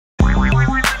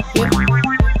Throwing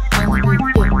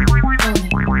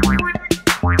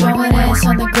ass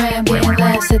on the gram, getting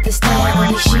laughs at the stand.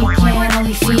 Only she can,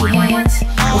 only Feehans.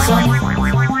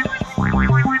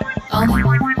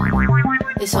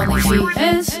 It's only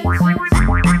Feehans.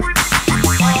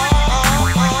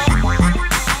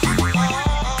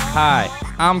 Hi,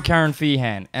 I'm Kerryn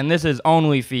Feehan, and this is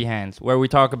OnlyFeehans, where we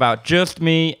talk about just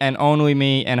me and only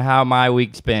me and how my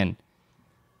week's been.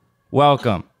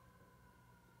 Welcome.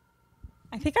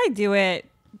 I think I do it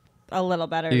a little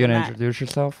better. You gonna introduce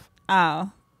yourself?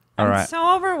 Oh. All right. I'm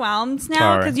so overwhelmed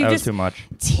now because you've just too much.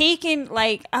 taken,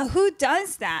 like, who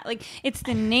does that? Like, it's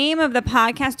the name of the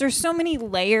podcast. There's so many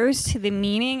layers to the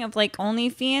meaning of, like,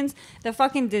 OnlyFeehans. The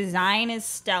fucking design is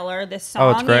stellar. The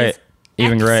song it's great. is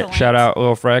Even excellent. great. Shout out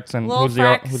Lil Frex and Lil who's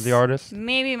Frex, the artist?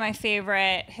 Maybe my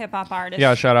favorite hip hop artist.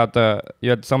 Yeah, shout out you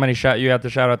had to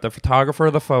shout out the photographer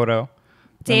of the photo.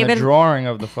 David, and the drawing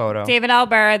of the photo. David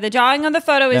Albert. The drawing of the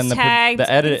photo is tagged.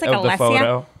 The edit it's like of the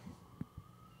photo.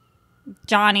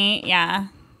 Johnny, yeah.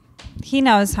 He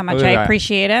knows how much I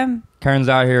appreciate him. Kerryn's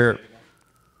out here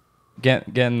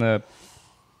getting the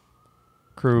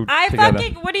crew together.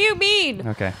 What do you mean?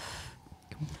 Okay.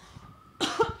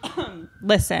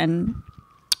 Listen,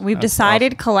 we've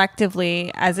decided collectively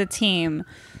as a team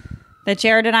that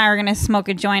Jared and I are going to smoke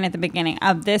a joint at the beginning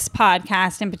of this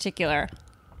podcast in particular.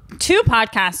 2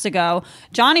 podcasts ago,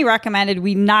 Johnny recommended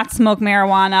we not smoke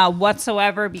marijuana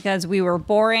whatsoever because we were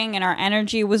boring and our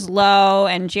energy was low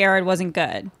and Jared wasn't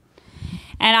good.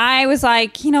 And I was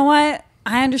like, you know what?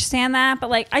 I understand that, but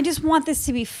like, I just want this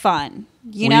to be fun.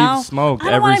 You know, We've smoked I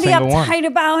don't every want to be single uptight one.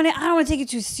 about it. I don't want to take it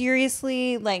too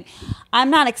seriously. Like, I'm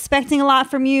not expecting a lot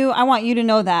from you. I want you to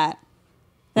know that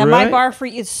my Really? bar for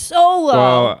you is so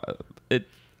low. Well,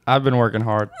 I've been working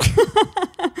hard.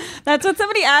 That's what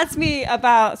somebody asked me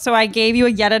about. So I gave you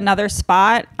yet another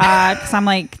spot because I'm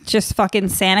like just fucking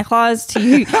Santa Claus to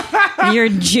you, your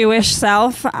Jewish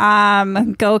self.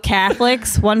 Go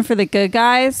Catholics, one for the good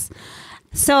guys.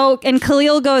 So, and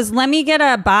Khalil goes, let me get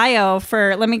a bio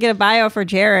for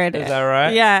Jared. Is that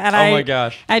right? Yeah. And my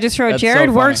gosh. I just wrote, That's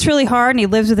Jared so works funny. really hard and he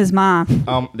lives with his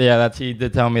mom. Yeah, he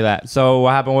did tell me that. So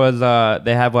what happened was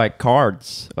they have like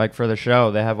cards like for the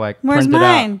show. They have like Where's printed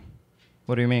mine? out.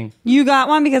 What do you mean? You got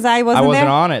one because I wasn't there?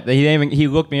 on it. He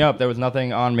looked me up. There was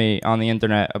nothing on me on the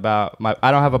internet about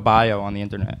I don't have a bio on the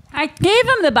internet. I gave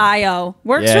him the bio.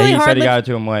 Works Yeah, really he hard. said he got it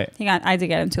to him late. I did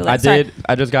get him too late. I Sorry. did.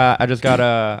 I just got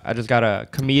a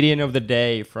comedian of the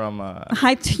day from.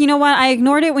 You know what? I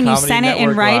ignored it when you Comedy sent it in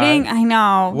Network writing. Live. I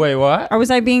know. Wait, what? Or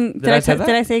was I being? Did I say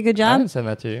a good I job? didn't send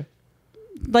that to you.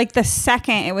 Like the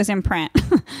second it was in print.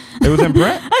 It was in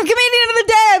print. I'm comedian of the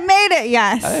day. I made it.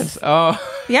 Yes. Yes.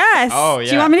 Oh, yeah.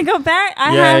 Do you want me to go back?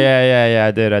 Yeah.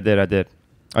 I did.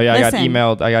 Oh yeah, Listen, I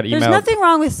got emailed. There's nothing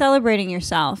wrong with celebrating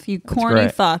yourself. You corny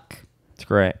great. fuck. It's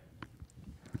great.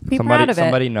 Be proud of it.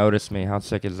 Somebody noticed me. How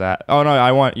sick is that? Oh no,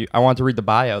 I want to read the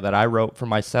bio that I wrote for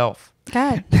myself.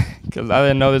 God. Because I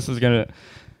didn't know this was gonna.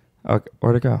 Okay,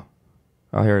 where'd it go?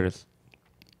 Oh, here it is.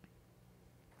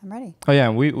 I'm ready. Oh yeah,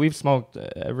 we've smoked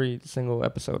every single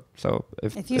episode. So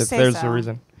if say there's so. a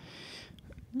reason,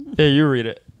 yeah, you read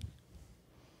it.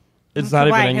 It's not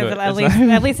even English.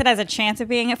 At least it has a chance of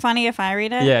being funny if I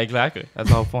read it. Yeah, exactly. That's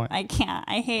the whole point. I can't.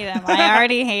 I hate him. I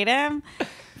already hate him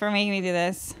for making me do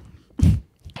this.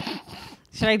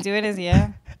 Should I do it as you?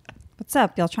 What's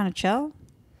up? Y'all trying to chill?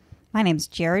 My name's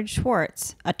Jared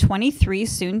Schwartz, a 23,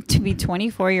 soon to be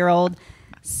 24-year-old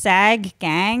SAG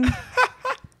gang.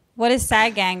 What is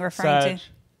SAG gang referring to?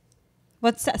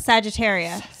 What's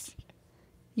Sagittarius?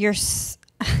 You're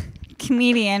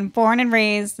comedian, born and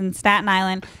raised in Staten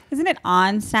Island. Isn't it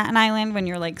on Staten Island when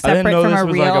you're like separate from a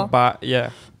real?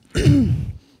 Yeah.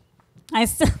 I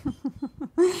still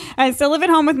live at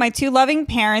home with my 2 loving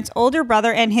parents, older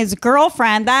brother, and his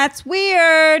girlfriend. That's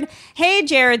weird. Hey,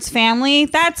 Jared's family.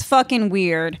 That's fucking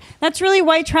weird. That's really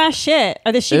white trash shit.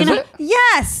 Is it?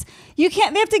 Yes. You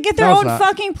can't. They have to get their own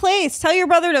fucking place. Tell your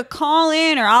brother to call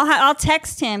in, or I'll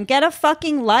text him. Get a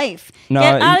fucking life. No,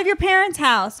 Get out of your parents'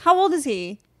 house. How old is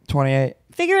he? 28.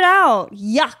 Figure it out.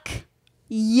 Yuck.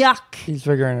 He's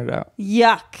figuring it out.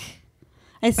 Yuck.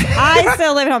 I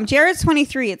still live at home. Jared's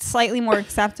 23. It's slightly more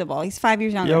acceptable. He's 5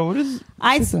 years younger. Yo, what is?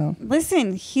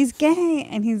 Listen, he's gay,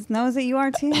 and he knows that you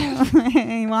are too.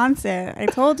 He wants it. I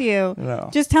told you. No.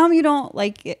 Just tell him you don't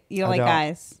like it. You don't I like don't.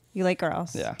 guys. You like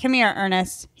girls. Yeah. Come here,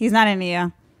 Ernest. He's not into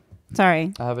you.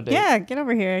 Sorry. I have a date. Yeah, get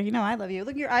over here. You know I love you.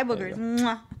 Look at your eye boogers.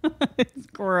 Mwah. It's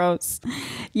gross.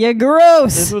 You're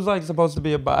gross. This was like supposed to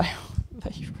be a bio.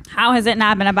 How has it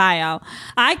not been a bio?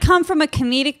 I come from a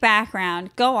comedic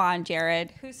background. Go on,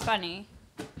 Jared. Who's funny?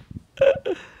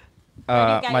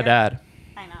 My dad.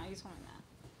 I know. You told me that.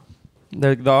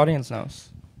 The audience knows.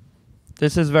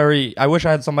 This is very. I wish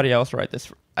I had somebody else write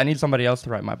this. I need somebody else to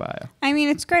write my bio. I mean,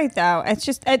 it's great though. It's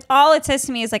just all it says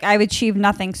to me is like I've achieved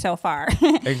nothing so far.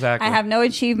 Exactly. I have no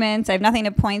achievements. I have nothing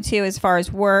to point to as far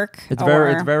as work. It's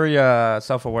very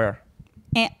self-aware.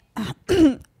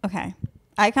 Okay.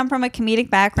 I come from a comedic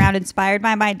background inspired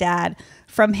by my dad.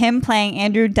 From him playing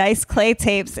Andrew Dice Clay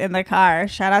tapes in the car.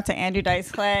 Shout out to Andrew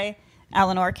Dice Clay,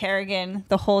 Eleanor Kerrigan,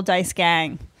 the whole Dice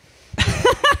gang.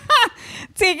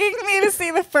 Taking me to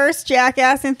see the first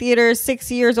Jackass in theaters at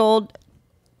 6 years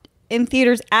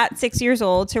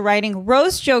old, to writing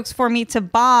roast jokes for me to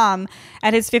bomb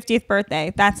at his 50th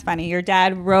birthday. That's funny. Your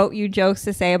dad wrote you jokes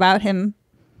to say about him.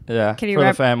 Yeah, for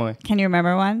the family. Can you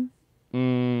remember one?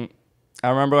 I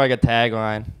remember like a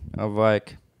tagline of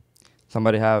like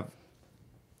somebody have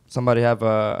can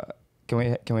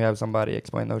we have somebody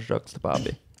explain those jokes to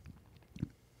Bobby?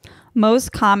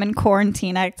 Most common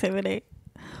quarantine activity.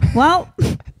 Well,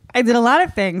 I did a lot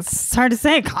of things. It's hard to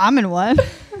say a common one.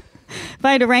 If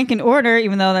I had to rank in order,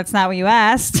 even though that's not what you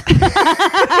asked,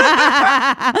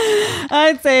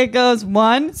 I'd say it goes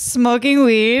 1, smoking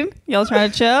weed. Y'all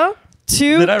trying to chill?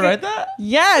 2. Did I write that?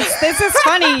 Yes, this is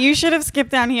funny. You should have skipped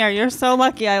down here. You're so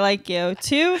lucky. I like you.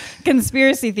 2,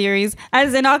 conspiracy theories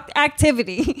as an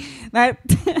activity.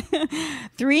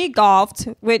 3, golfed,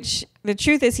 which the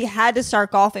truth is he had to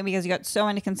start golfing because he got so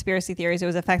into conspiracy theories. It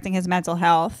was affecting his mental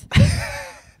health.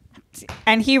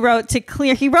 And he wrote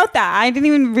that. I didn't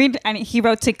even read. And he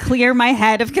wrote to clear my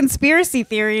head of conspiracy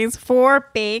theories.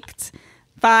 4, baked.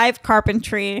 5,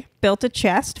 carpentry, built a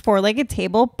chest, 4-legged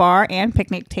table, bar, and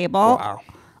picnic table. Wow.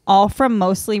 All from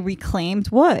mostly reclaimed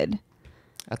wood.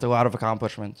 That's a lot of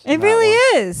accomplishments. It really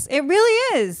is. It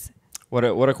really is. What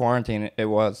a quarantine it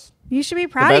was. You should be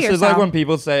proud of The best yourself. is like when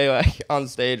people say like on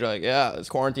stage like, yeah, this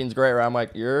quarantine's great. Right? I'm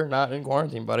like, you're not in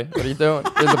quarantine, buddy. What are you doing?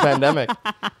 There's a pandemic.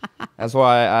 That's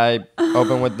why I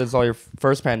open with this is all your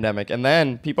first pandemic. And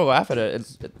then people laugh at it.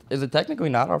 Is it technically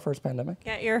not our first pandemic?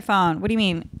 Get your phone. What do you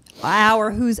mean?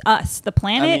 Our who's us? The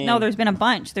planet? I mean, no, there's been a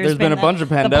bunch. There's been a bunch of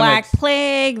pandemics. The Black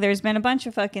Plague. There's been a bunch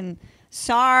of fucking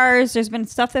SARS. There's been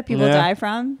stuff that people die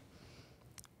from.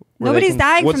 Nobody's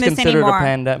dying from this anymore. What's considered a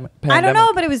pandemic? I don't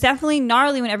know, but it was definitely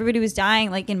gnarly when everybody was dying,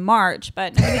 like in March.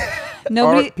 But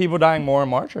nobody. Are people dying more in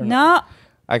March or no?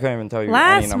 I couldn't even tell you.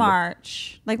 Last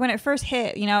March, like when it first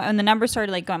hit, and the numbers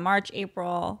started like going March,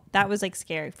 April. That was like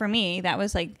scary for me. That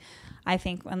was like, I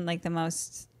think when like the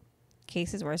most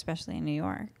cases were, especially in New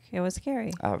York. It was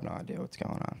scary. I have no idea what's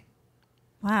going on.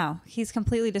 Wow, he's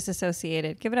completely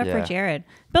disassociated. Give it up for Jared.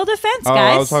 Build a fence,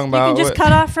 guys. I was talking about you can just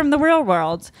cut off from the real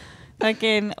world.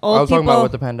 Fucking old people. I was talking about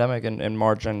with the pandemic in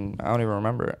March, and I don't even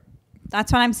remember it.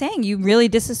 That's what I'm saying. You really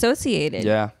disassociated.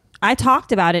 Yeah. I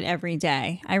talked about it every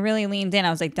day. I really leaned in. I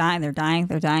was like, they're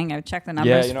dying. I would check the numbers.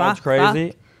 Yeah, you know what's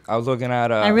crazy? I was looking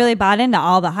at. I really bought into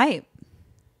all the hype.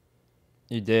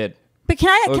 You did. But can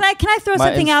I throw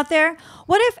something out there?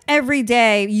 What if every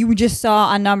day you just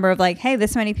saw a number of like, hey,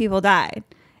 this many people died?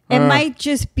 It might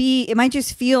just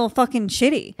feel fucking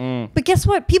shitty. But guess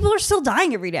what? People are still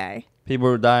dying every day. People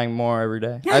are dying more every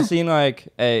day. Yeah. I've seen like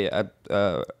a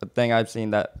thing I've seen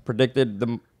that predicted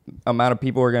the amount of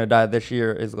people who are going to die this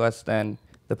year is less than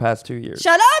the past 2 years.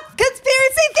 Shut up!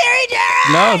 Conspiracy theory,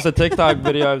 Jared! No, it's a TikTok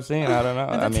video I've seen. I don't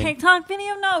know. TikTok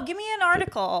video? No, give me an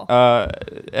article.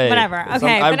 Hey, whatever.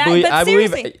 Okay, I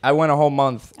seriously. believe I went a whole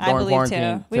month during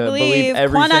quarantine too. We to believe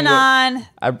every Quananon.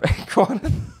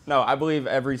 No, I believe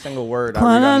every single word I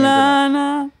read on the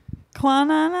internet.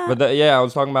 Quananon. But I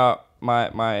was talking about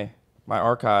my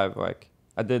archive. Like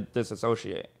I did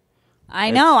disassociate. I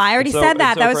know. I already said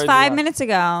that. That was 5 minutes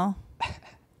ago.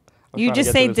 You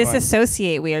just say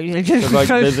disassociate weird. Like,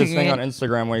 there's this thing on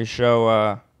Instagram where you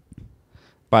show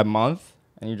by month,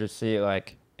 and you just see it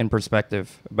like in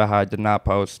perspective about how I did not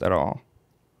post at all.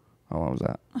 How long was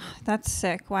that? That's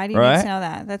sick. Why do you need to know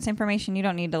that? That's information you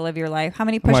don't need to live your life. How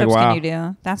many push-ups can you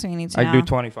do? That's what you need to know. I do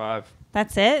 25.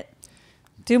 That's it?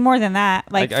 Do more than that.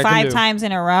 Like I 5 times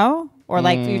in a row? Or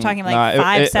like you're talking like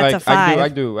 5 sets of 5? I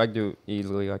do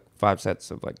easily like 5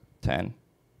 sets of like 10.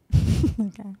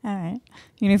 Okay. All right.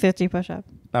 You do 50 push-ups.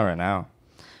 Not right now.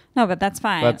 No, but that's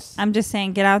fine. I'm just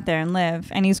saying get out there and live.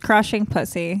 And he's crushing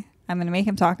pussy. I'm going to make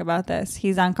him talk about this.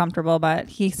 He's uncomfortable, but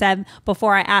he said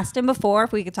before, I asked him before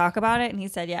if we could talk about it, and he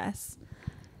said yes.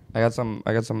 I got some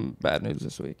bad news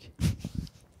this week.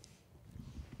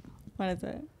 What is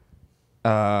it?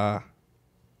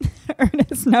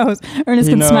 Ernest knows. Ernest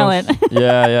can smell it.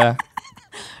 Yeah.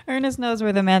 Ernest knows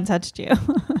where the man touched you.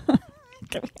 Come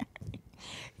here.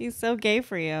 He's so gay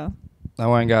for you. I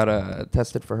went and got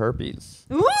tested for herpes.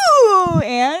 Ooh,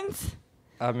 and?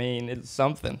 I mean, it's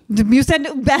something. You said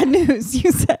bad news.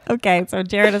 You said okay. So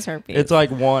Jared has herpes. It's like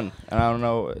 1, and I don't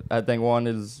know. I think 1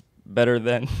 is better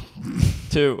than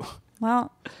 2.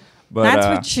 Well, But that's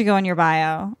what should go in your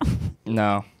bio.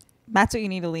 No, That's what you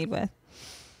need to lead with.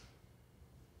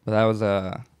 but that was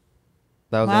an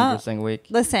interesting week.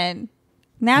 Listen,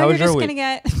 now How you're was your just week? gonna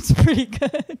get. It's pretty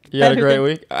good. You had a Better great than-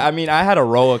 week. I mean, I had a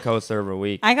roller coaster of a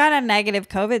week. I got a negative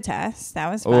COVID test. That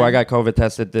was fun. Oh, I got COVID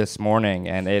tested this morning,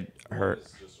 and it hurt.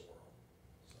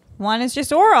 One is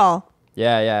just oral.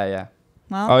 Yeah.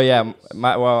 Well, Oh yeah.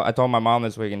 I told my mom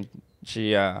this week, and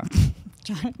she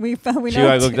we she know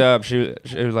like looked too. up. She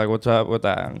was like, "What's up with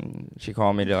that?" And she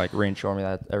called me to like reassure me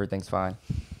that everything's fine.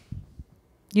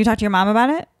 You talked to your mom about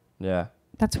it? Yeah.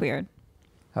 That's weird.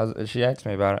 She asked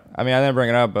me about it. I mean, I didn't bring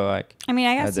it up, but like, I mean,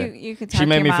 I guess did. you could talk She to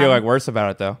made your me feel mom. like worse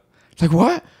about it though. It's like,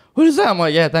 what? What is that? I'm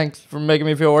like, yeah, thanks for making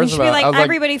me feel worse should be about like, it. I was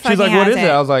everybody she's like, fucking what has is it. it?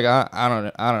 I was like, I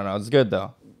don't know. It's good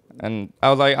though. And I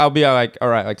was like, I'll be like, all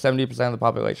right, like 70% of the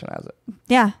population has it.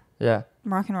 Yeah. Yeah.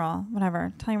 Rock and roll.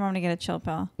 Whatever. Tell your mom to get a chill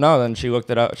pill. No, then she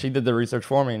looked it up. She did the research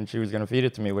for me, and she was gonna feed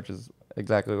it to me, which is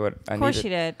exactly what I needed. Of course she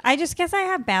did. I just guess I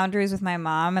have boundaries with my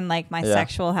mom and like my Yeah.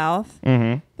 sexual health.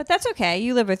 Mm-hmm. But that's okay.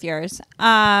 You live with yours.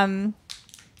 I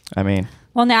mean,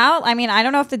 Well, now, I mean, I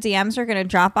don't know if the DMs are going to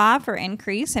drop off or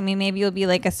increase. I mean, maybe you'll be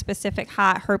like a specific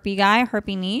hot herpy guy,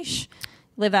 herpy niche,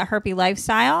 live that herpy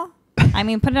lifestyle. I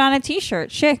mean, put it on a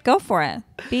t-shirt. Shit, go for it.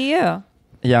 Be you.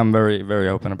 yeah, I'm very, very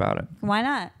open about it. Why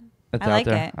not? It's I out like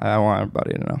there. it. I want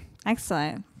everybody to know.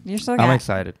 Excellent. You're still I'm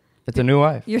excited. It's a new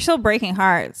life. You're still breaking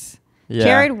hearts. Yeah.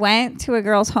 Jared went to a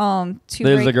girl's home to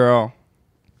There's break. the girl.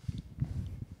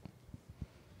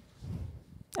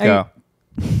 Are Go.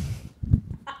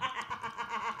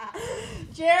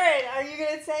 Jared, are you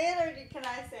going to say it or can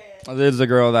I say it? There's the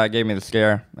girl that gave me the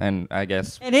scare, and I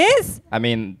guess, It is? I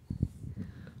mean,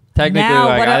 technically, Now,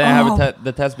 like what I a- didn't oh. have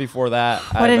the test before that.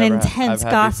 What an intense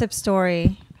gossip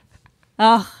story.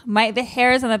 Oh, the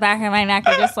hairs on the back of my neck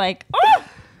are just like, oh!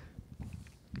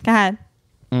 Go ahead.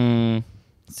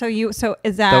 So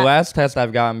is that The last test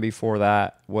I've gotten before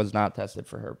that was not tested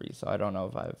for herpes, so I don't know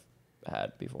if I've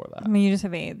had before that. I mean, you just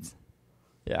have AIDS.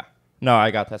 Yeah. No,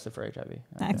 I got tested for HIV.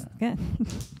 Nice. Yeah.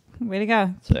 Good. Way to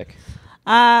go. Sick.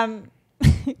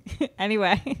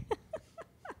 Anyway.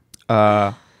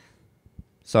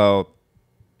 So.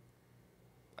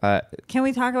 Can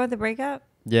we talk about the breakup?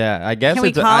 Yeah, I guess Can we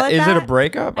it's call it is it a that?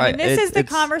 breakup? I mean, this is the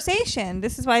it's- conversation.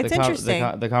 This is why it's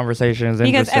interesting. The conversation is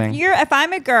Because interesting. if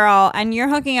I'm a girl and you're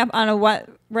hooking up on a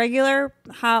regular,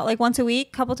 like once a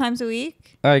week, couple times a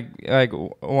week, like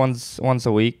once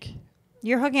a week.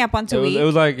 you're hooking up once a It week.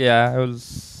 was like, yeah, it was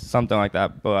something like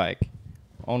that, but like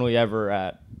only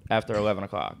ever after 11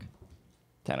 o'clock,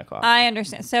 10 o'clock. I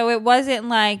understand. So it wasn't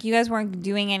like you guys weren't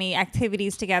doing any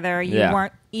activities together. You Yeah.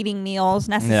 weren't eating meals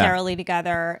necessarily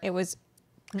together. It was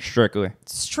Strictly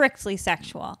strictly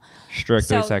sexual. so,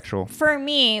 So sexual. For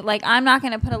me, like I'm not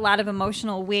going to put a lot of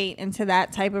emotional weight into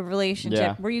that type of relationship.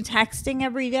 Yeah. Were you texting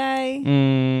every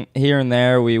day? Here and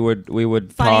there, we would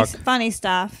talk. Funny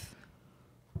stuff.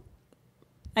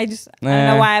 I don't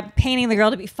know why I'm painting the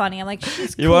girl to be funny. I'm like,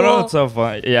 she's cool. You want to know what's so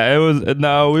funny? Yeah, it was.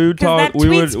 No, we would talk. That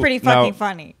tweet's pretty fucking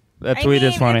funny. That tweet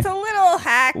is funny. It's a little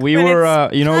hack. We but were,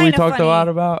 it's you know, what we kinda talked funny. a lot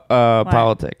about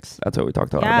politics. That's what we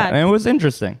talked a lot Yeah. about, and it was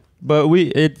interesting. But you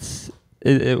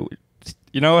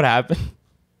know what happened?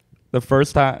 The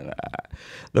first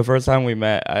time we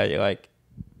met,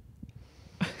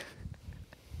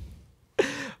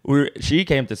 she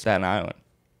came to Staten Island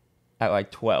at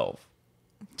like 12.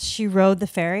 She rode the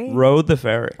ferry Rode the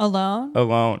ferry alone.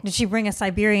 alone. Did she bring a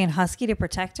Siberian husky to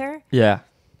protect her? Yeah,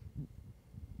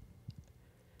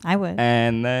 I would.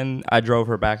 and then I drove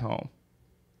her back home.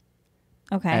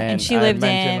 Okay, and she I lived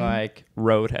mentioned in like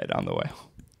Roadhead on the way home.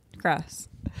 gross.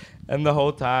 And the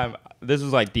whole time, this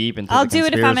was like deep into I'll the do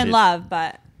it if I'm in conspiracies. love,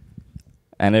 but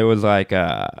And it was like,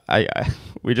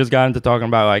 we just got into talking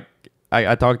about like,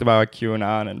 I talked about like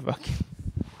QAnon and fucking,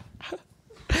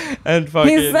 and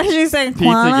fucking she's saying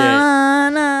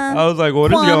Pizzagate. I was like,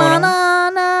 what is going on?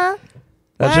 That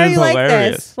Why shit are is you like this?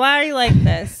 hilarious. Why are you like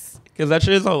this? Because that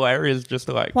shit is hilarious just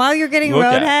to like. While you're getting Look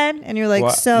at. roadhead, and you're like,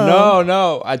 What? so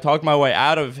No, I talked my way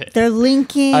out of it. they're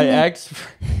linking I asked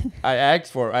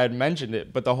for it. I had mentioned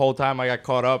it, but the whole time I got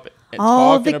caught up in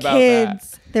all talking the about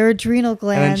kids. Their adrenal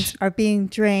glands she- are being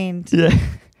drained. that. Yeah.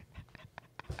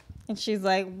 And she's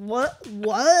like, what?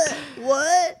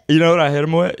 You know what I hit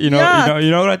him with? You know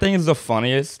Yuck. what I think is the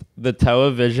funniest? The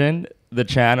television, the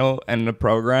channel, and the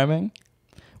programming,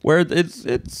 where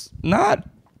it's not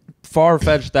far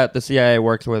fetched that the CIA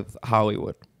works with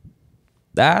Hollywood.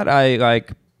 That I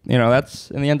like you know,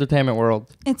 that's in the entertainment world.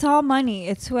 It's all money.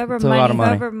 It's whoever It's a money, lot of money.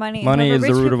 whoever money. Money whoever is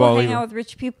the rich root of people all hang evil. out with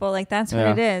rich people. Like that's what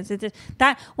Yeah. it is. It's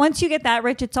that once you get that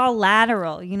rich, it's all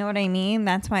lateral. You know what I mean?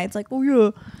 That's why it's like, oh yeah,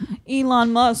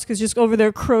 Elon Musk is just over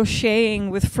there crocheting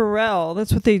with Pharrell.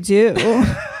 That's what they do.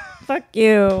 Fuck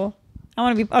you. I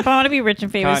want to be rich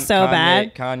and famous so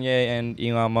bad. Kanye and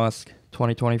Elon Musk,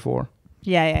 2024.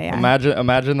 Yeah.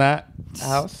 Imagine that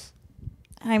house.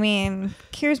 I mean,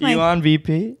 here's my. Elon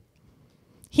VP.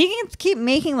 He can keep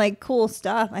making like cool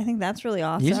stuff. I think that's really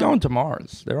awesome. He's going to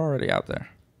Mars. They're already out there.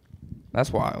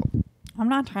 That's wild. I'm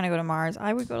not trying to go to Mars.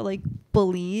 I would go to like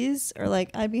Belize or like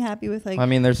I'd be happy with like. I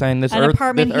mean, they're saying this an Earth,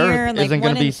 apartment here and, like, isn't going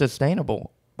one to be in-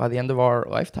 sustainable by the end of our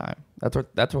lifetime. That's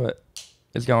what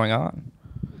is going on.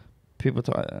 People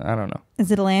talk. I don't know.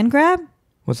 Is it a land grab?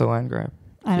 What's a land grab?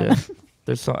 I don't know.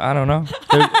 There's I don't know.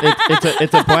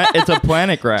 It's a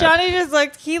planet grab. Johnny just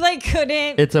looked. He like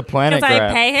couldn't. It's a planet because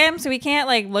grab. I pay him, so he can't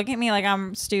like look at me like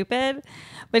I'm stupid.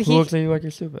 But Who looks at you like you're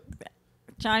stupid?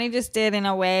 Johnny just did in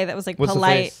a way that was like What's the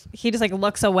polite. face? He just like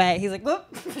looks away. He's like, whoop.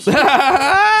 He's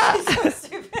so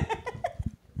stupid.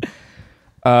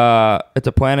 It's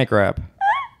a planet grab,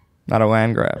 not a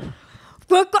land grab.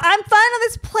 Look, I'm fine on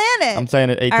this planet. I'm saying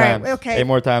it 8 All right, times. okay. 8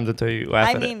 more times until you laugh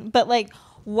I at mean, but like,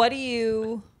 what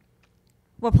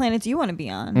planet do you want to be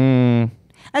on? it.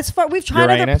 As far we've tried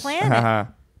other Uranus.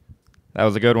 planets. That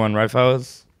was a good one, right,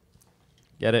 fellas?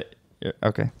 Get it?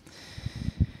 Okay.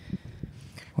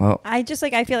 Well, I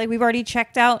feel like we've already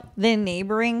checked out the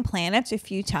neighboring planets a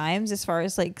few times as far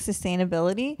as like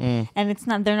sustainability,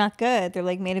 and they're not good. They're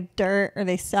like made of dirt or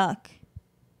they suck.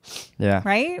 yeah.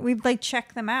 Right? We've like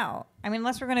checked them out. I mean,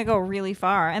 unless we're going to go really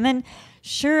far. And then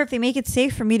sure, if they make it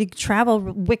safe for me to travel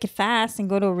wicked fast and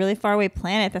go to a really far away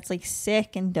planet that's like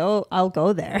sick and dope, I'll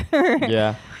go there.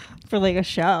 Yeah. For like a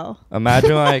show.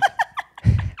 Imagine like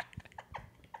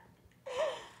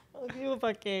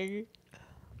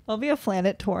I'll be a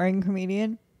planet touring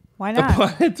comedian. Why a not?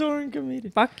 planet touring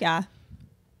comedian. Fuck yeah.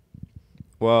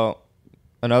 Well,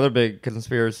 another big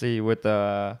conspiracy with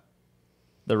the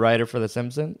writer for The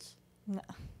Simpsons. No.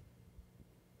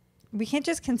 We can't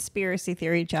just conspiracy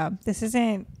theory job. This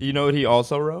isn't You know what he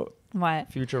also wrote?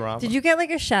 what. Futurama. Did you get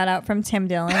like a shout out from Tim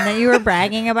Dillon that you were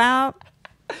bragging about?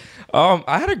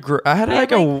 I had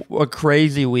a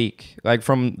crazy week. Like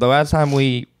from the last time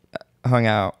we hung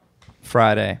out,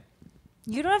 Friday.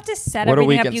 You don't have to set What a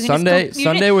everything up. weekend! You can Sunday, just go,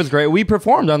 Sunday was great. We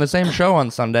performed on the same show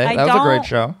on Sunday. That was a great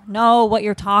show. Know what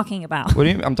you're talking about. What do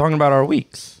you mean? I'm talking about our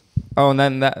weeks. Oh, and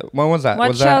then when was that? What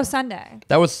was show that, Sunday?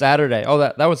 That was Saturday. Oh,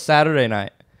 that was Saturday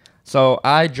night. So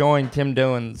I joined Tim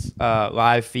Dillon's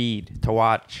live feed to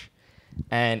watch,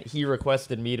 and he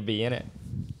requested me to be in it.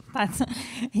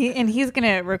 He's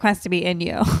gonna request to be in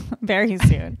you very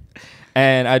soon.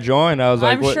 And I joined. I was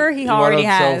like, I'm sure he already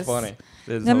has. So funny.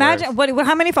 Imagine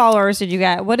how many followers did you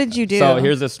get? What did you do? So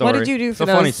here's the story. What did you do for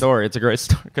It's a funny story. It's a great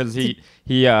story because he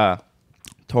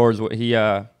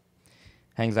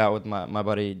hangs out with my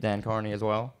buddy Dan Carney as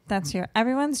well.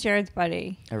 Everyone's Jared's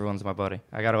buddy. Everyone's my buddy.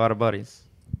 I got a lot of buddies.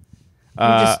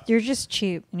 You're just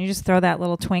cheap, and you just throw that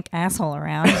little twink asshole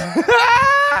around.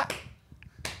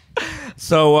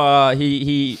 So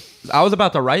I was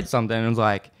about to write something and it was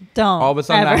like, Don't. All of a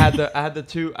sudden ever.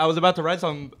 I was about to write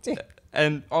something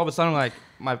and all of a sudden like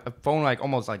my phone like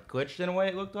almost like glitched in a way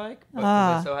it looked like. But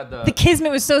 'cause I still had the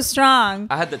kismet was so strong.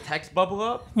 I had the text bubble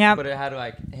up. Yep. But it had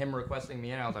like him requesting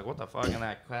me in. I was like, what the fuck? And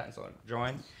I clicked and so I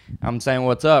joined. I'm saying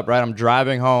what's up, right? I'm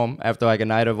driving home after like a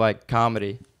night of like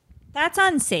comedy. That's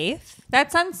unsafe.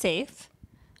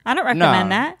 I don't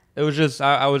recommend that. It was just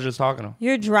I was just talking to him.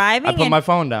 You're driving. I put my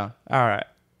phone down. All right.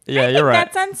 Yeah, I think you're right.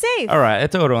 That's unsafe. All right,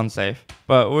 it's a little unsafe,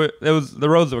 but the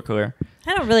roads were clear.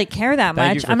 I don't really care that Thank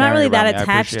you much. for I'm not caring really about that me. I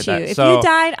attached appreciate to you. that. If So- you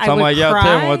died, I So I'm would like, yo, cry.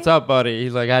 Tim, what's up, buddy?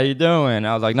 He's like, how you doing?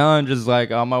 I was like, no, just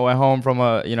like on my way home from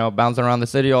bouncing around the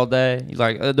city all day. He's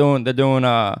like, they're doing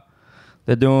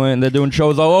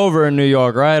shows all over in New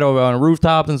York, right? Over on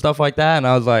rooftops and stuff like that. And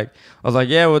I was like,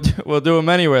 yeah, we'll do them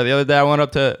anywhere. The other day I went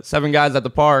up to 7 guys at the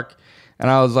park and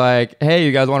I was like, hey,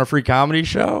 you guys want a free comedy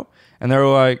show? And they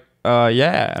were like,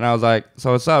 yeah. And I was like,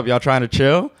 so what's up? Y'all trying to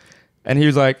chill? And he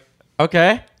was like,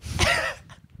 okay.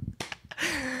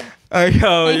 I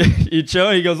go, you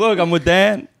chill? He goes, look, I'm with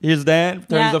Dan. Here's Dan.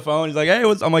 Turns the phone. He's like, hey,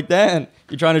 I'm like, Dan,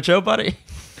 you trying to chill, buddy?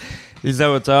 He said,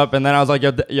 what's up? And then I was like,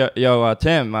 yo,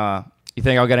 Tim, you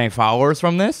think I'll get any followers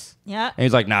from this? Yeah. And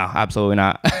he's like, no, absolutely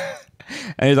not.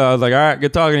 And I was like, all right,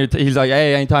 good talking to you. He's like,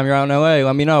 hey, anytime you're out in LA,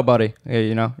 let me know, buddy. Hey,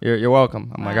 you're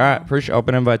welcome. I'm like, all right, appreciate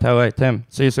open invite to LA. Tim,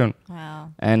 see you soon. Wow.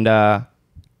 And that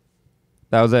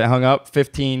was it. Hung up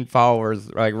 15 followers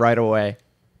like right away.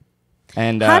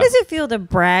 And how does it feel to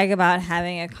brag about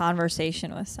having a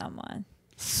conversation with someone?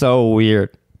 So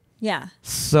weird. Yeah.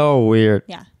 So weird.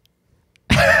 Yeah.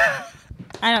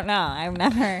 I don't know. I've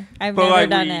never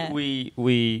done it.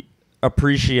 We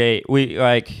appreciate, we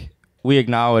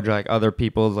acknowledge like other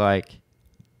people's like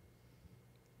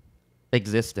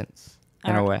existence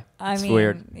in a way. It's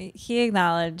weird. He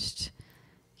acknowledged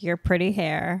your pretty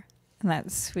hair and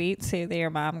that sweet suit that your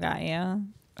mom got you.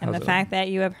 And the fact that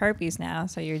you have herpes now,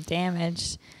 so you're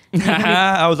damaged.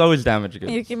 I was always damaged.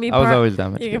 You can be always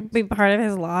damaged. You can be part of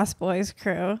his Lost Boys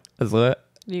crew. That's lit.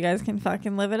 You guys can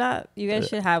fucking live it up. You guys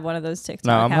should have one of those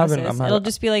TikTok I'm houses. having It'll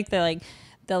just be like the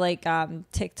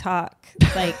TikTok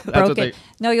like broken.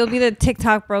 No, you'll be the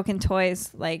TikTok broken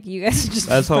toys. Like you guys just.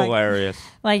 That's hilarious.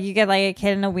 Like you get like a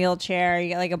kid in a wheelchair. You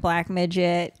get like a black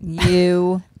midget.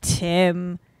 You,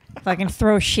 Tim. Fucking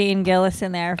throw Shane Gillis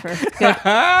in there for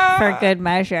good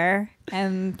measure,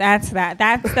 and that's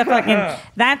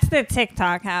the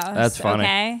TikTok house. That's funny.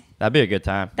 Okay, that'd be a good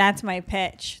time. That's my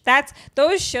pitch. That's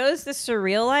those shows, The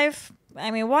Surreal Life.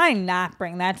 I mean, why not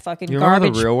bring that fucking garbage?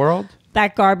 Remember The Real World?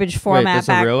 That garbage format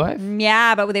back. The Surreal Life?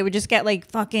 Yeah, but they would just get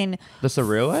like fucking The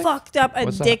Surreal Life? fucked up,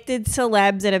 addicted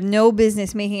celebs that have no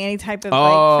business making any type of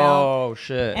like film.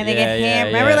 Shit. And they get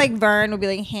Remember, like Vern would be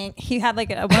like he had like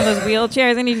one of those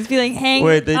wheelchairs, and he'd just be like hanging.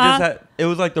 Wait, they just had it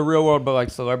was like The Real World, but like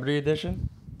Celebrity Edition.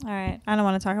 All right, I don't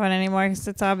want to talk about it anymore because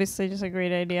it's obviously just a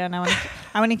great idea, and I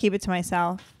want to keep it to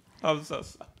myself. I'm so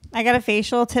sorry. I got a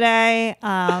facial today.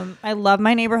 I love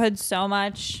my neighborhood so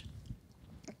much.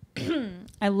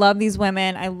 I love these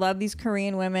women. I love these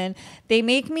Korean women. They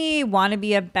make me want to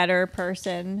be a better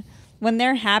person. When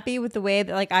they're happy with the way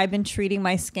that like I've been treating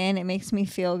my skin, it makes me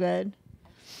feel good.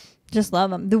 Just love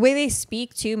them. The way they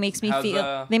speak too makes me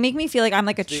feel. They make me feel like I'm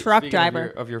like a truck driver.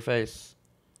 Of your face.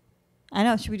 I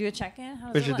know. Should we do a check-in?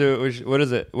 We should do it. What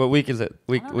is it? What week is it?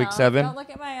 Week 7. Don't look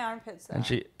at my armpits. Though.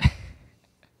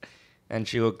 And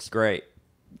she looks great.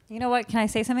 You know what? Can I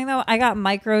say something though? I got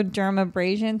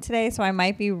microdermabrasion today, so I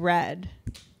might be red.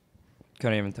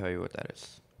 Couldn't even tell you what that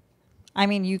is. I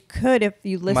mean, you could if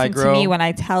you listen to me when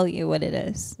I tell you what it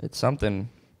is. It's something.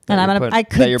 And I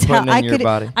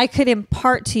could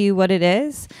impart to you what it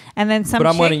is, and then some. But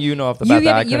I'm letting you know off the bat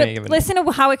that I couldn't even listen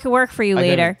to how it could work for you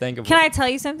later. Can I tell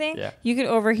you something? Yeah. You could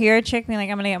overhear a chick being like,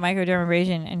 "I'm gonna get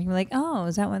microdermabrasion," and you'd be like, "Oh,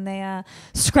 is that when they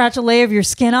scratch a layer of your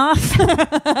skin off?"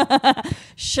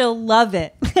 She'll love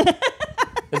it.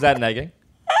 Is that negging?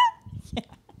 Yeah.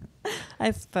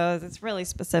 I suppose it's really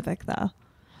specific though,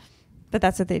 but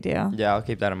that's what they do. Yeah, I'll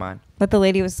keep that in mind. But the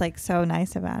lady was like so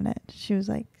nice about it. She was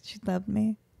like, she loved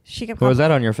me. She kept. What was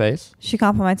that on your face? She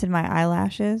complimented my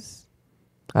eyelashes.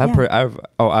 I have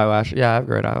eyelashes. Yeah, I have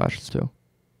great eyelashes too.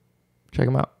 Check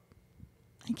them out.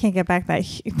 I can't get back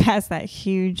past that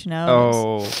huge nose.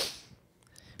 Oh,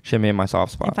 shimmy in my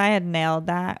soft spot. If I had nailed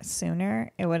that sooner,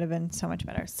 it would have been so much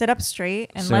better. Sit up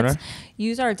straight and Sooner? let's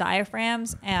use our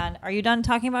diaphragms. And are you done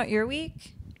talking about your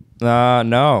week?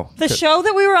 No. The show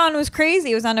that we were on was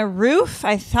crazy. It was on a roof.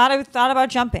 I thought about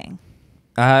jumping.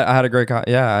 I had a great I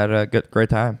had a great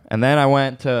time. And then I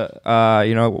went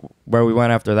to where we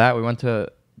went after that. We went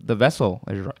to the Vessel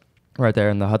right there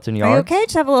in the Hudson Yards. Are you okay?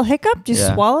 Just have a little hiccup? Did you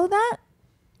swallow that?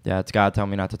 Yeah, it's God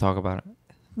telling me not to talk about it.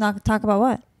 Not talk about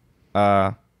what?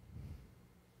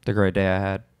 The great day I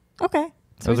had. Okay.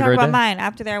 So we talk about mine.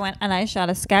 After there I went and I shot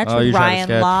a sketch with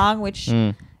Ryan Long, which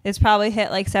it's probably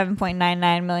hit like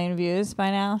 7.99 million views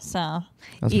by now. So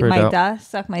that's eat my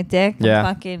dust, suck my dick. Yeah.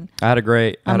 I'm a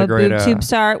great YouTube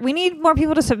star. We need more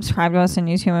people to subscribe to us on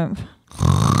YouTube.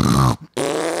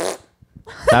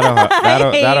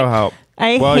 That'll help.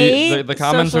 I hate the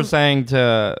comments are saying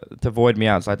to void me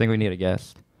out, so I think we need a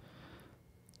guest.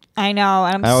 I know,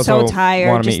 and I'm so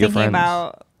tired just thinking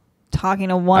about talking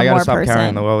to one more person. I gotta stop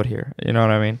carrying the load here. You know what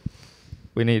I mean?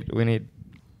 We need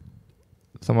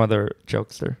some other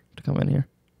jokester to come in here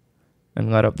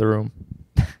and light up the room.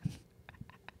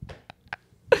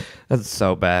 That's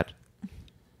so bad.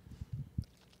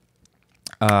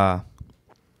 It's a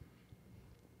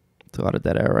lot of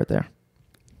dead air right there.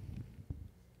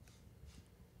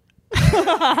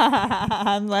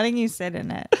 I'm letting you sit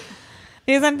in it.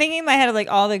 Because I'm thinking in my head of like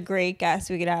all the great guests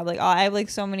we could have. Like, I have like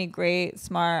so many great,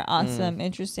 smart, awesome,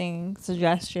 interesting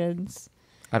suggestions.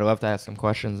 I'd love to ask them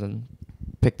questions and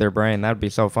pick their brain. That'd be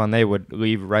so fun. They would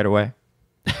leave right away.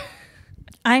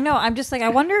 I know. I'm just like, I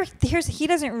wonder if he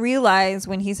doesn't realize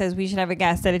when he says we should have a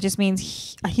guest that it just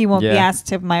means he won't be asked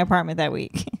to my apartment that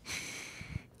week.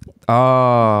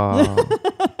 Oh.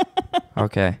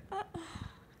 Okay.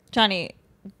 Johnny,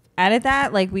 edit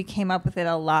that like we came up with it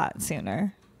a lot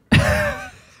sooner.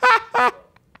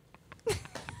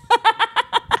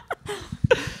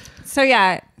 So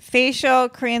yeah, facial,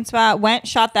 Korean spa,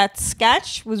 shot that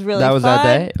sketch, was really fun. That was that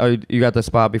day? Oh, you got the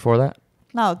spa before that?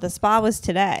 No, the spa was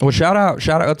today. Well, shout out.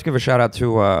 Let's give a shout out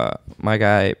to my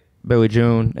guy, Billy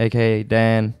June, a.k.a.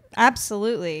 Dan.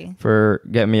 Absolutely. For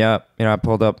getting me up. You know, I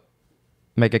pulled up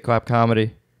Make It Clap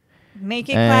Comedy. Make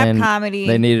It Clap Comedy.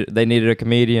 They needed a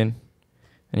comedian.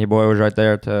 And your boy was right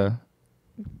there to...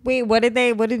 Wait, what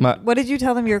did you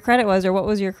tell them your credit was, or what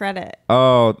was your credit?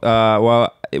 Oh,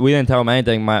 well, we didn't tell him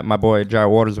anything. My boy Jared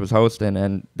Waters was hosting,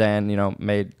 and Dan, you know,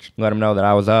 let him know that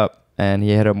I was up, and he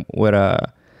hit him with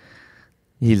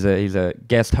he's a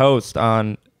guest host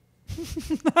on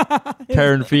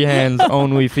Kerryn Feehan's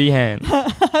OnlyFeehans.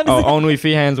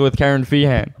 OnlyFeehans with Kerryn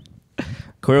Feehan.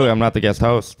 Clearly, I'm not the guest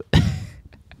host.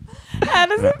 How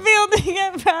does it feel to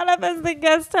get brought up as the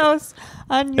guest host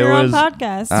on your own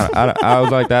podcast? I was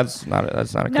like, that's not a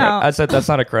credit. I said that's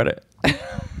not a credit.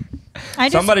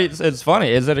 It's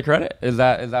funny. Is it a credit?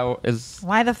 Is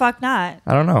why the fuck not?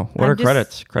 I don't know. What are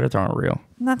credits? Credits aren't real.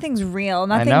 Nothing's real.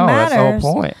 Nothing I know, matters. That's the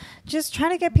whole point. Just trying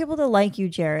to get people to like you,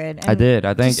 Jared. I did.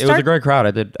 I think it was a great crowd.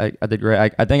 I did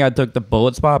great. I think I took the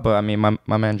bullet spot, but I mean,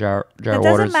 my man Jared Waters warmed them up nice.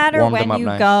 It doesn't matter when you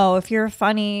go. If you're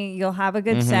funny, you'll have a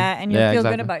good set, and you'll feel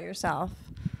good about yourself.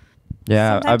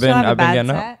 Yeah, sometimes I've been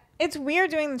getting up. It's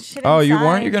weird doing the shit. Oh, inside. you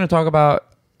weren't? You're gonna talk about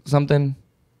something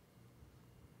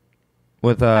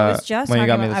with I was just when you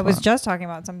got me the I spot. was just talking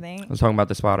about something. I was talking about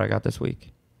the spot I got this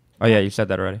week. Oh yeah, you said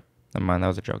that already. Never mind. That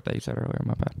was a joke that you said earlier.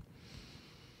 My bad.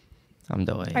 I'm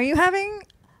delayed. Are you having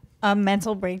a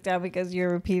mental breakdown because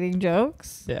you're repeating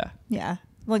jokes? Yeah. Yeah.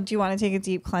 Look, do you want to take a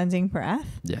deep cleansing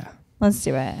breath? Yeah. Let's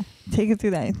do it. Take it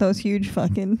through those huge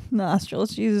fucking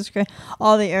nostrils. Jesus Christ.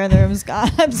 All the air in the room's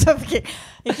gone. I'm suffocating.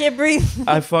 I can't breathe.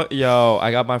 I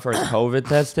got my first COVID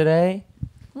test today.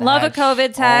 Love a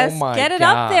COVID test. Oh my Get it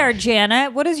gosh. up there,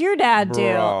 Janet. What does your dad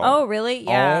do? Bro. Oh, really?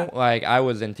 Yeah. Oh, like I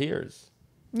was in tears.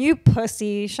 You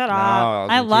pussy. Shut up.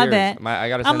 I love it.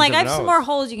 I'm like, I have some more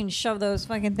holes you can shove those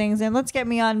fucking things in. Let's get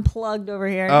me unplugged over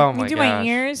here. Oh my gosh. My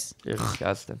ears. You're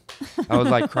disgusting. I was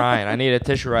like crying. I needed a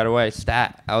tissue right away.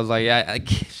 Stat. I was like, yeah.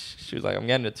 She was like, I'm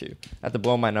getting it too. I had to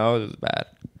blow my nose. It was bad.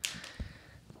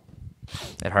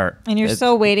 It hurt. And you're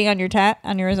still waiting on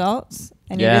your results,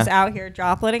 and you're just out here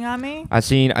dropletting on me. I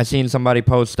seen somebody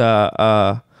post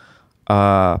a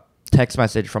text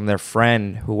message from their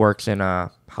friend who works in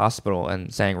a hospital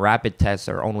and saying rapid tests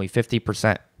are only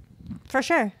 50%. For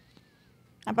sure.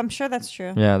 I'm sure that's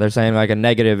true. Yeah, they're saying like a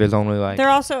negative is only like... They're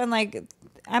also in like...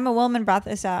 Emma Willman brought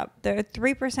this up. The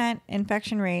 3%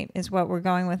 infection rate is what we're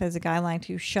going with as a guideline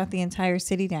to shut the entire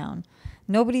city down.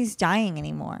 Nobody's dying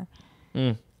anymore.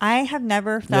 I have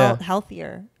never felt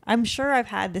healthier. I'm sure I've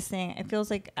had this thing. It feels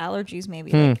like allergies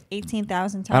maybe like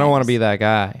 18,000 times. I don't want to be that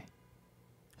guy.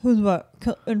 Who's what?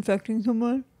 Infecting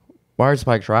someone? Why are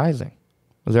spikes rising?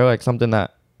 Was there like something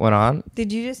that went on?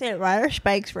 Did you just say, why are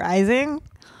spikes rising?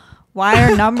 Why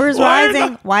are numbers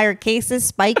rising? Why are cases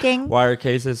spiking? Why are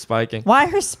cases spiking? Why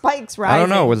are spikes rising? I don't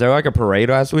know. Was there like a parade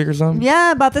last week or something?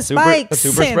 Yeah, about the spikes. The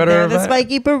super spreader event? The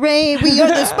spiky parade. We are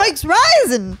the spikes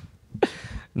rising.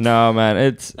 No, man.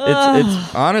 It's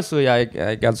honestly,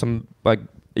 I got some like,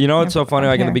 you know, it's so funny.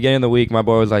 Like in the beginning of the week, my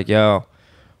boy was like, yo,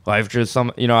 life just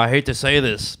I hate to say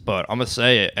this, but I'm going to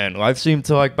say it. And life seemed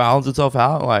to like balance itself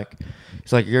out. Like,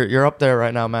 he's like, you're up there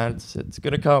right now, man. It's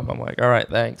going to come. I'm like, all right,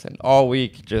 thanks. And all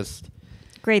week, just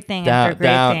great thing after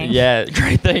great thing. Yeah,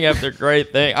 great thing after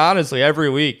great thing. Honestly, every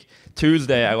week,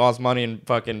 Tuesday, I lost money in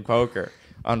fucking poker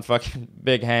on fucking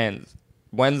big hands.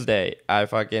 Wednesday, I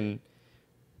fucking...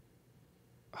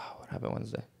 Oh, what happened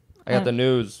Wednesday? I got the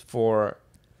news for...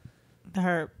 The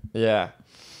herp. Yeah.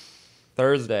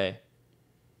 Thursday,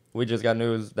 we just got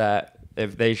news that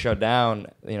if they shut down,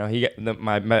 you know,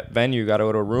 my venue got a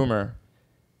little rumor.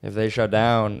 If they shut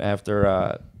down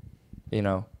after, you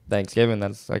know, Thanksgiving,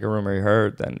 that's like a rumor he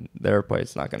heard, then their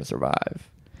place not going to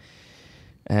survive.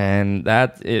 And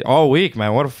all week,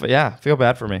 man. Feel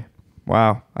bad for me.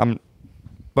 Wow.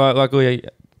 But luckily,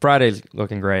 Friday's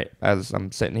looking great as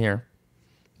I'm sitting here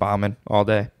bombing all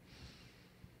day.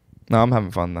 No, I'm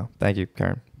having fun though. Thank you,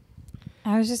 Kerryn.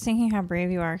 I was just thinking how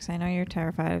brave you are, because I know you're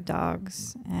terrified of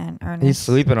dogs, and Ernest He's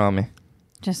sleeping on me.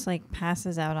 just like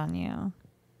passes out on you.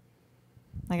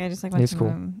 Like I just like went to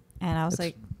him, and I was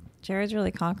like, Jared's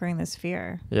really conquering this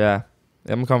fear. Yeah,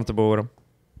 I'm comfortable with him.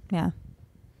 Yeah.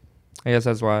 I guess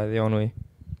that's why the only...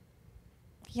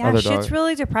 Yeah, shit's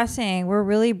really depressing. We're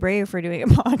really brave for doing a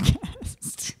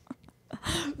podcast.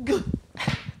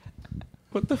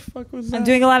 What the fuck was that? I'm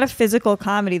doing a lot of physical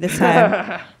comedy this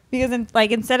time. Because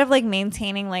instead of like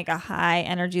maintaining like a high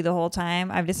energy the whole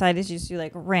time, I've decided to just do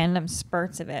like random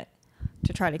spurts of it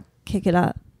to try to kick it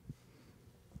up.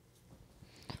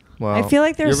 Well, I feel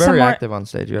like there's you're very some more, active on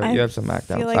stage. You have some act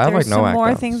I feel outs. like I have there's like no some act more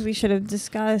outs. things we should have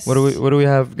discussed. What do we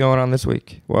have going on this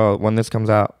week? Well, when this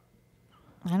comes out,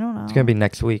 I don't know. it's gonna be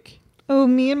next week. Oh,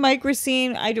 me and Mike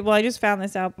Racine. I just found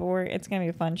this out, but it's gonna be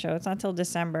a fun show. It's not till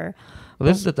December. Well,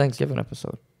 this is the Thanksgiving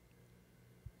episode.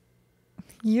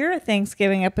 You're a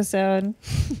Thanksgiving episode.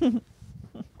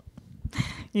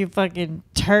 You fucking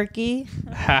turkey.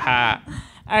 All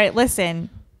right, listen.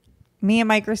 Me and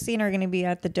Mike Racine are going to be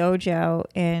at the dojo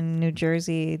in New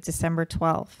Jersey December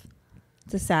 12th.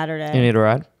 It's a Saturday. You need a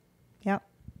ride? Yep.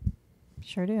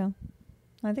 Sure do.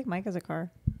 I think Mike has a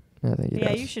car. Yeah, I think he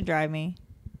does. You should drive me.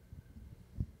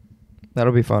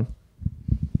 That'll be fun.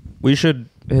 We should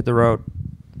hit the road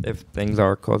if things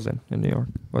are closing in New York.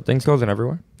 Well, things closing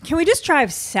everywhere. Can we just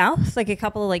drive south, like a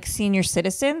couple of like senior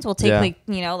citizens? We'll take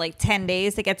 10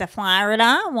 days to get to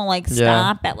Florida. We'll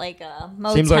stop at like a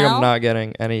motel. Seems like I'm not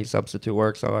getting any substitute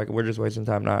work, so like we're just wasting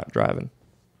time not driving.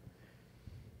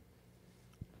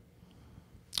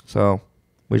 So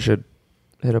we should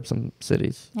hit up some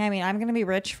cities. Yeah, I mean, I'm gonna be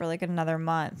rich for like another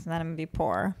month, and then I'm gonna be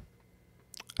poor.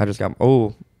 I got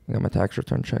my tax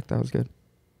return check. That was good.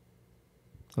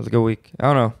 That was a good week.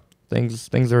 I don't know.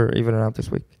 Things are evening out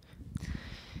this week.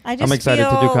 I'm excited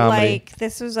to do comedy. Like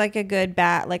this was like a good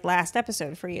last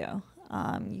episode for you.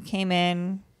 You came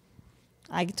in.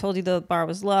 I told you the bar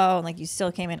was low, and like you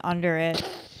still came in under it.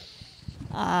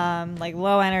 Like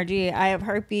low energy. I have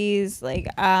herpes.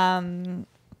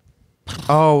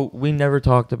 Oh, we never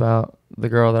talked about the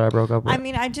girl that I broke up with. I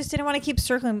mean, I just didn't want to keep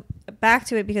circling back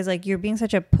to it because like you're being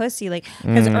such a pussy. Like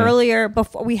because earlier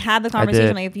before we had the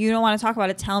conversation, like if you don't want to talk about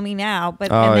it, tell me now.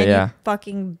 But and then you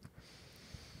fucking.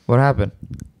 What happened?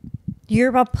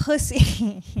 You're a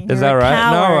pussy. Is that right?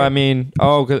 Coward. No, I mean,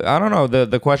 cause I don't know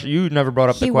the question. You never brought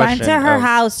up the question. He went to her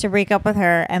house to break up with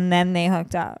her, and then they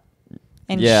hooked up.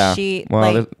 And she,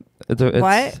 what?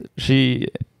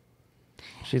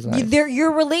 She's nice.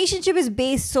 Your relationship is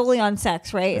based solely on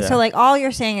sex, right? Yeah. So like all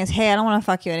you're saying is, hey, I don't want to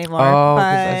fuck you anymore.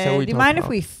 But do you mind if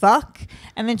we fuck?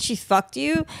 And then she fucked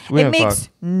you. It makes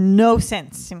no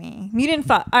sense to me. You didn't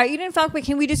fuck. All right, you didn't fuck, but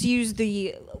can we just use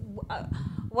the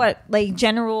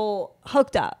general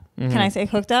hooked up? Mm-hmm. Can I say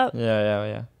hooked up?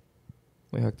 Yeah.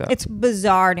 We hooked up. It's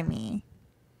bizarre to me.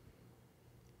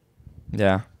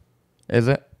 Yeah. Is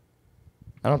it?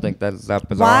 I don't think that's that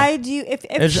bizarre. Why do you? I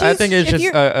think it's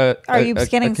just. Are you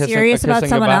getting serious about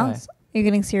someone else? Are you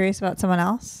getting serious about someone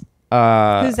else?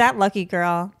 Who's that lucky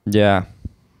girl? Yeah.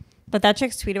 But that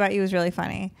chick's tweet about you was really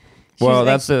funny. She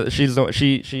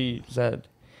said,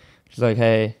 she's like,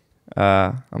 hey,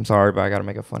 I'm sorry, but I got to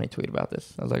make a funny tweet about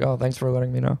this. I was like, oh, thanks for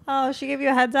letting me know. Oh, she gave you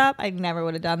a heads up? I never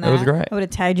would have done that. It was great. I would have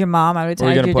tagged your mom. I would have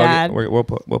tagged your dad. We'll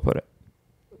put it.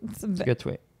 It's a good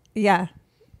tweet. Yeah.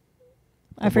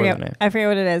 I forget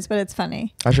what it is, but it's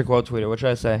funny. I should quote tweet it. What should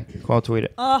I say? Quote tweet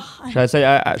it. Oh, should I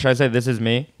say this is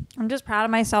me? I'm just proud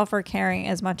of myself for caring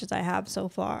as much as I have so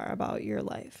far about your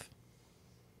life.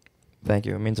 Thank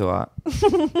you. It means a lot.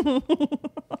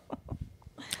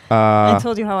 I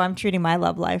told you how I'm treating my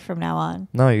love life from now on.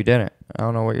 No, you didn't. I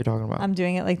don't know what you're talking about. I'm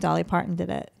doing it like Dolly Parton did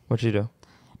it. What'd you do?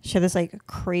 She had this like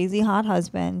crazy hot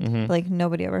husband, like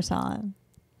nobody ever saw him.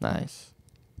 Nice.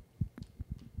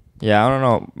 Yeah, I don't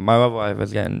know. My love life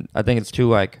is getting. I think it's too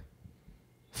like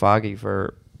foggy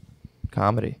for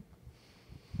comedy.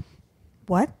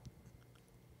 What?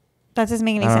 That doesn't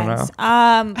make any sense.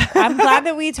 I'm glad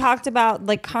that we talked about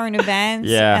like current events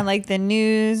and like the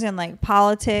news and like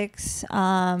politics.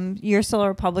 You're still a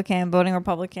Republican, voting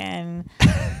Republican,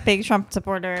 big Trump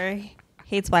supporter,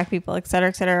 hates black people, et cetera,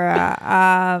 et cetera.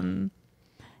 And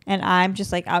I'm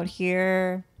just like out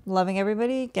here loving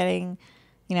everybody, getting,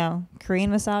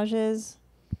 Korean massages.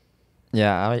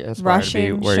 Yeah, I aspire Russian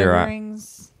to be where you're at.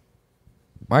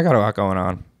 I got a lot going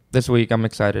on this week. I'm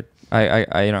excited.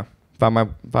 I found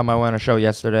my way on a show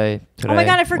yesterday. Today. Oh my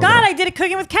god, I forgot. I did a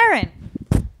cooking with Kerryn.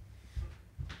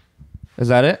 Is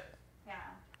that it? Yeah.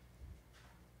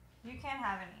 You can't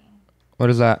have any. What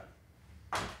is that?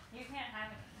 You can't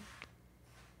have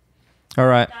any. All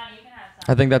right. Donnie, you can have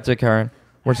some. I think that's it, Kerryn.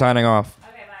 We're signing off.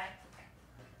 Okay, bye.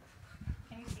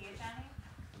 Can you see it, Johnny?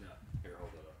 No. Here,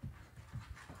 hold it up.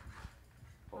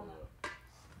 Hold it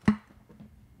up.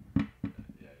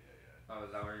 Yeah. Oh,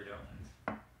 is that what you're doing?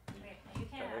 Wait, you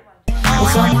can't have one.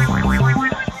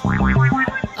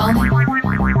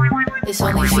 It's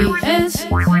only Feehans.